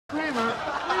Kramer,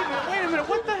 wait a minute.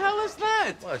 What the hell is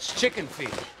that? Well, it's chicken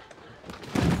feed.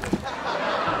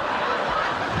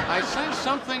 I sense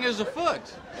something is afoot.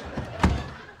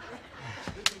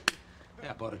 Yeah,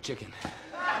 I bought a chicken.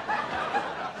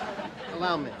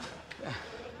 Allow me.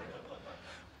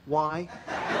 Why?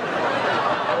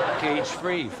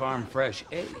 Cage-free, farm-fresh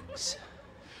eggs.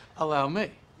 Allow me.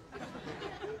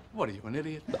 What are you, an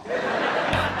idiot?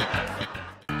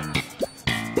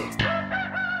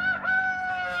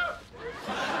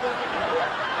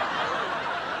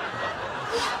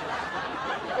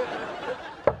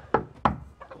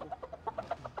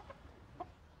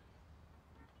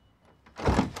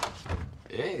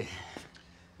 Hey.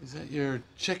 Is that your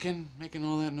chicken making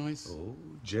all that noise? Oh,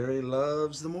 Jerry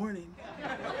loves the morning.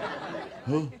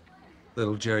 Who?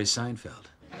 Little Jerry Seinfeld.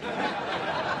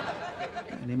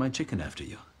 I named my chicken after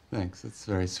you. Thanks, that's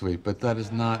very sweet, but that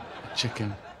is not a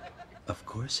chicken. Of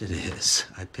course it is.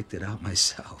 I picked it out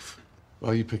myself.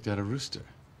 Well, you picked out a rooster.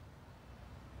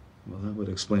 Well, that would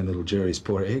explain little Jerry's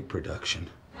poor egg production.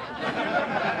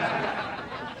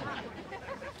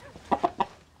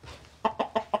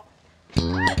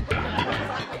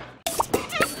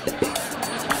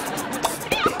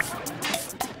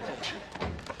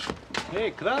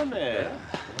 Hey, Kramer. Yeah.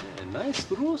 Nice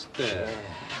rooster.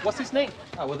 What's his name?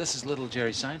 Oh, well, this is little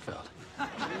Jerry Seinfeld.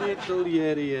 Little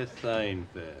Jerry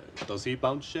Seinfeld. Does he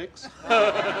bounce checks?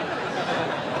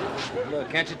 Look,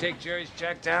 can't you take Jerry's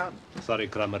check down? Sorry,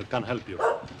 Kramer, can't help you.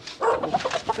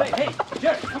 Hey,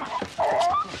 Jerry, come on.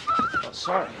 Oh,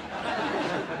 sorry.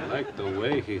 I like the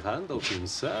way he handles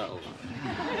himself.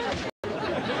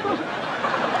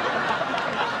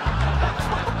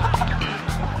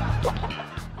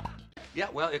 Yeah,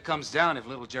 well, it comes down if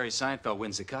little Jerry Seinfeld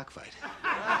wins the cockfight.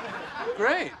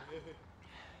 Great.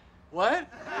 What?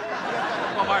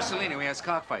 Well, Marcelino, he has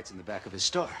cockfights in the back of his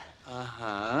store.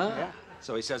 Uh-huh. Yeah.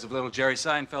 So he says if little Jerry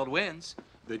Seinfeld wins,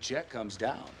 the check comes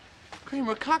down.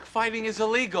 Kramer, cockfighting is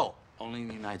illegal. Only in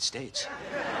the United States.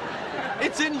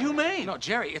 It's inhumane. No,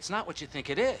 Jerry, it's not what you think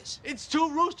it is. It's two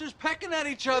roosters pecking at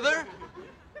each other.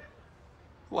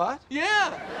 What? Yeah.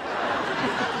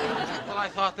 Well, I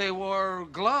thought they wore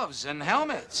gloves and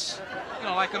helmets. You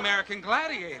know, like American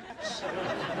gladiators.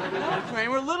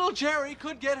 Kramer, little Jerry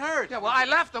could get hurt. Yeah, well, I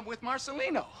left them with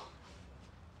Marcelino.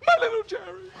 My little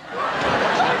Jerry.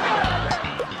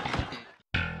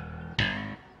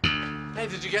 Hey,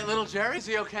 did you get little Jerry? Is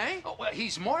he okay? Oh, well,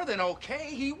 he's more than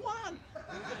okay. He won.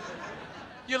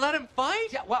 You let him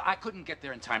fight? Yeah, well, I couldn't get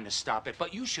there in time to stop it,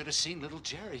 but you should have seen little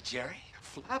Jerry,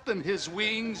 flapping his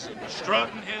wings and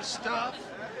strutting his stuff.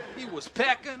 He was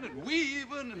pecking and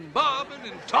weaving and bobbing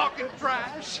and talking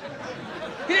trash.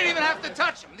 He didn't even have to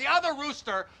touch him. The other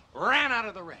rooster ran out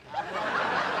of the ring.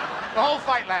 The whole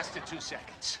fight lasted 2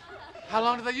 seconds. How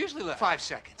long do they usually last? 5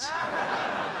 seconds.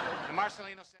 And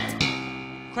Marcelino said...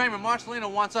 Kramer, Marcelino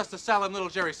wants us to sell him little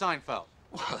Jerry Seinfeld.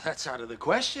 Well, that's out of the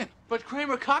question. But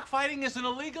Kramer, cockfighting is an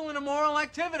illegal and immoral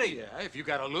activity. Yeah, if you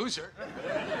got a loser.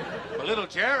 But little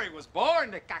Jerry was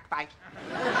born to cockfight.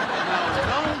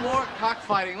 No more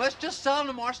cockfighting. Let's just sell him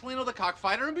to Marcelino the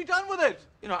cockfighter and be done with it.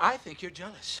 You know, I think you're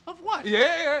jealous. Of what?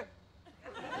 Yeah.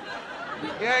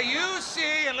 Yeah, you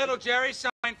see in little Jerry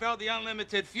Seinfeld the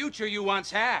unlimited future you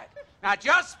once had. Now,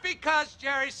 just because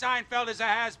Jerry Seinfeld is a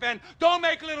has-been, don't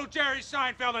make little Jerry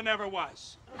Seinfeld a never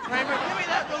was. Kramer, give me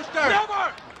that rooster.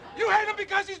 Never! You hate him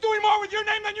because he's doing more with your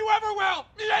name than you ever will.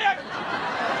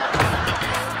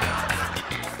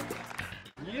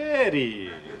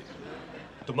 Jerry.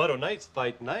 Tomorrow night's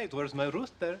fight night. Where's my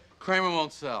rooster? Kramer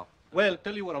won't sell. Well,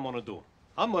 tell you what I'm gonna do.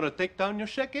 I'm gonna take down your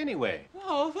check anyway.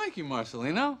 Oh, thank you,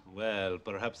 Marcelino. Well,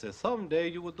 perhaps someday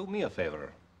you will do me a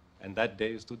favor. And that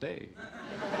day is today.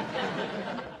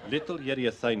 Little Jerry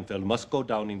Seinfeld must go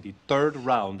down in the 3rd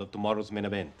round of tomorrow's main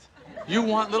event. You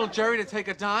want little Jerry to take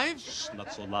a dive? Shh,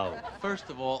 not so loud. First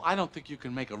of all, I don't think you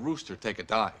can make a rooster take a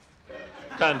dive.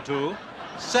 Can too.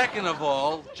 Second of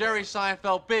all, Jerry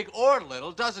Seinfeld, big or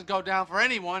little, doesn't go down for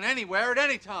anyone, anywhere, at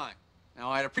any time. Now,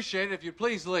 I'd appreciate it if you'd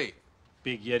please leave.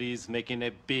 Big Jerry's making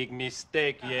a big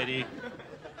mistake, Jerry.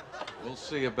 We'll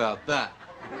see about that.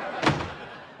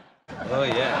 Oh,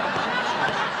 yeah.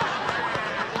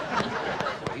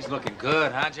 He's looking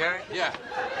good, huh, Jerry? Yeah.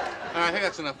 All right, I think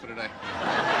that's enough for today.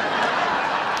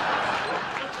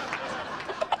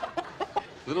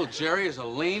 Little Jerry is a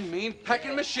lean, mean,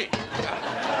 pecking machine.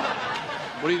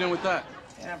 What are you doing with that?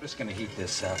 Yeah, I'm just gonna heat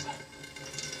this up.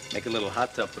 Make a little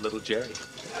hot tub for little Jerry.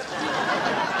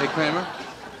 Hey, Kramer.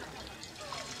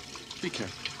 Be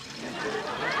careful.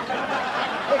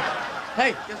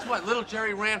 Hey, guess what? Little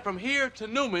Jerry ran from here to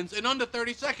Newman's in under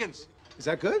 30 seconds. Is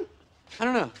that good? I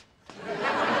don't know.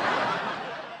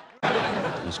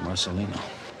 There's Marcelino.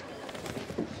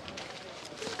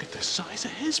 Look at the size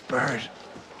of his bird.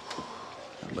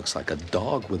 It looks like a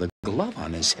dog with a glove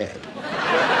on his head.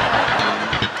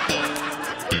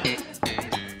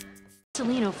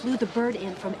 Marcelino flew the bird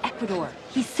in from Ecuador.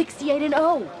 He's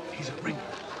 68-0. He's a ringer.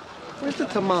 Where's the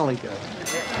tamale guy?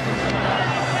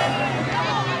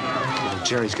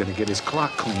 Jerry's gonna get his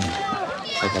clock cleaned.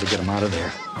 I gotta get him out of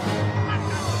there.